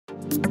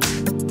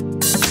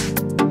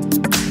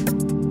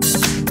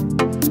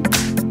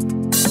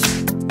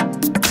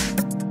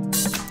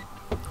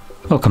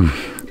Welcome,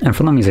 in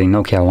front of me is a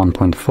Nokia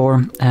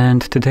 1.4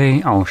 and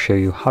today I'll show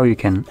you how you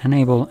can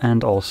enable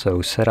and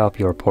also set up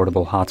your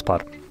portable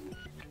hotspot.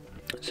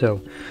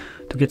 So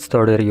to get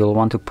started, you'll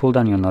want to pull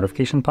down your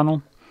notification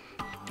panel,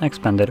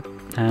 expand it,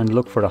 and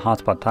look for the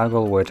hotspot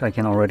toggle, which I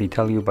can already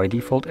tell you by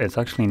default it's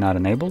actually not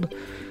enabled.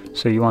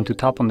 So you want to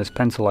tap on this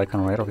pencil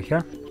icon right over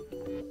here,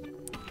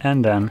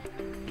 and then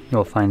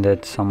you'll find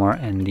it somewhere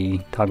in the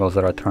toggles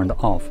that are turned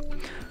off.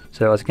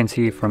 So as you can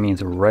see, for me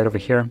it's right over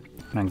here,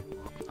 and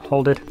I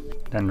hold it,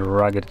 then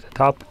drag it to the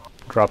top,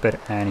 drop it,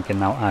 and you can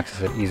now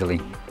access it easily.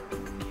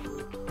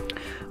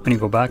 When you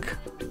go back,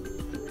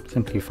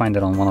 simply find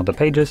it on one of the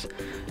pages,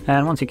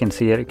 and once you can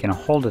see it, you can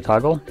hold the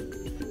toggle.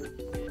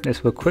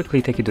 This will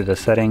quickly take you to the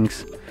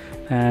settings,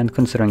 and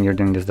considering you're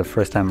doing this the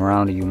first time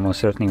around, you most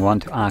certainly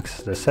want to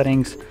access the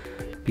settings,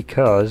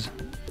 because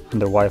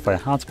under Wi-Fi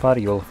Hotspot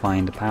you'll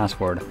find the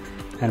password.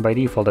 And by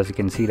default, as you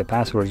can see, the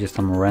password is just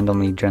some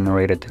randomly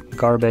generated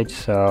garbage,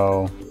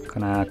 so I'm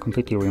gonna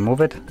completely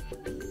remove it.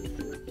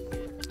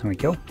 There we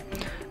go.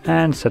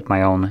 And set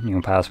my own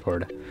new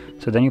password.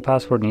 So the new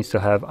password needs to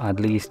have at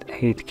least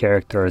 8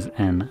 characters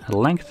in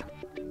length,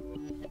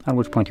 at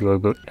which point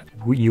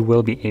you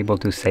will be able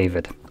to save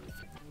it.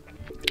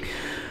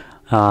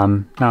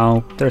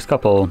 Now there's a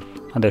couple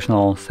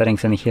additional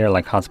settings in here,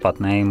 like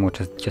hotspot name,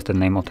 which is just the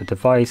name of the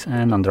device,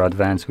 and under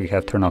advanced we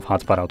have turn off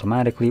hotspot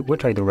automatically,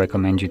 which I do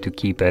recommend you to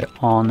keep it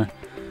on.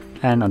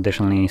 And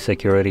additionally,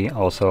 security,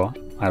 also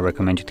I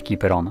recommend you to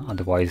keep it on,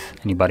 otherwise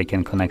anybody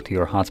can connect to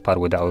your hotspot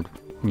without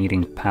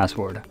needing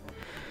password.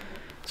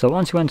 So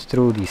once you went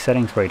through the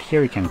settings right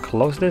here, you can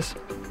close this,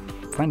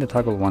 find the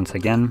toggle once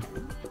again,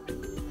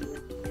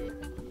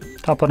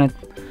 tap on it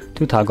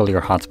to toggle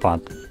your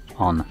hotspot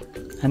on,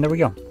 and there we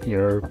go,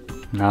 you're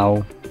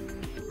now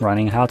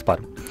running a hotspot.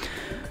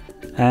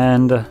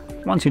 And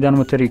once you're done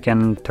with it, you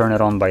can turn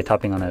it on by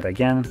tapping on it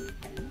again,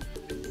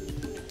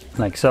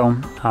 like so,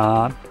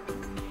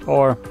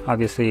 or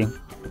obviously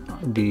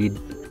the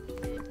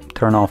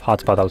turn off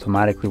hotspot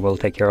automatically will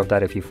take care of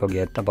that if you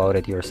forget about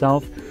it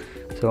yourself.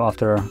 So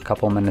after a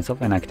couple minutes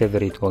of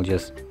inactivity, it will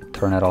just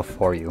turn it off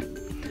for you.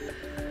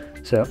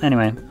 So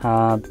anyway,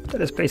 that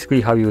is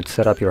basically how you would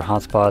set up your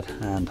hotspot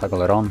and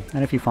toggle it on.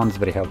 And if you found this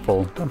very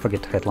helpful, don't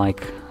forget to hit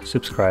like,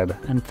 subscribe,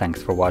 and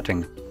thanks for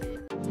watching.